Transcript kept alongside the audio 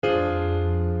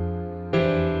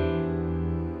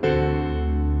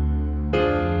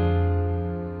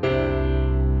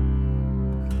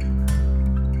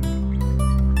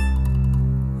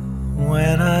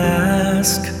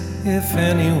if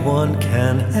anyone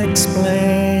can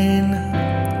explain,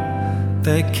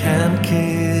 they can't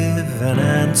give an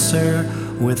answer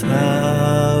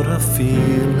without a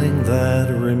feeling that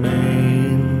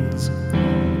remains.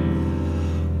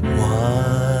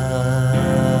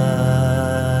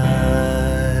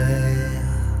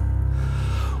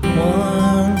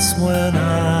 Once when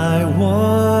I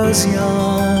was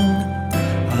young,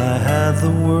 I had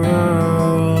the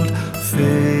world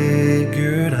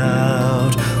figured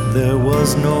out. There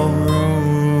was no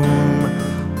room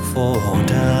for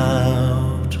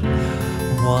doubt.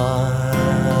 Why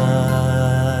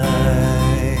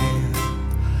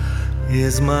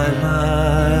is my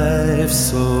life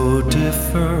so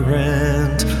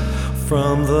different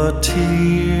from the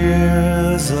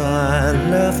tears I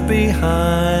left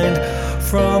behind,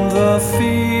 from the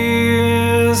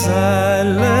fears I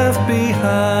left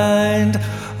behind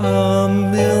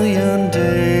 1,000,000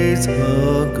 days ago?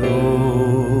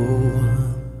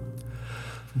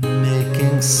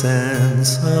 Making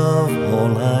sense of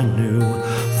all I knew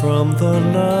from the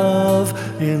love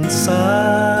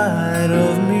inside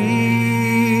of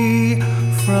me,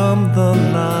 from the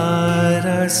light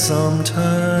I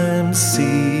sometimes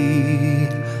see,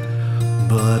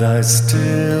 but I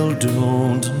still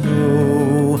don't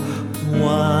know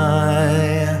why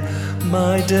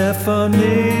my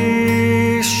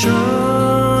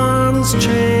definition's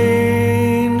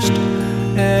changed,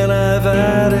 and I've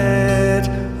added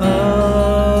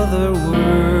other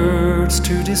words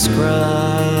to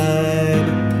describe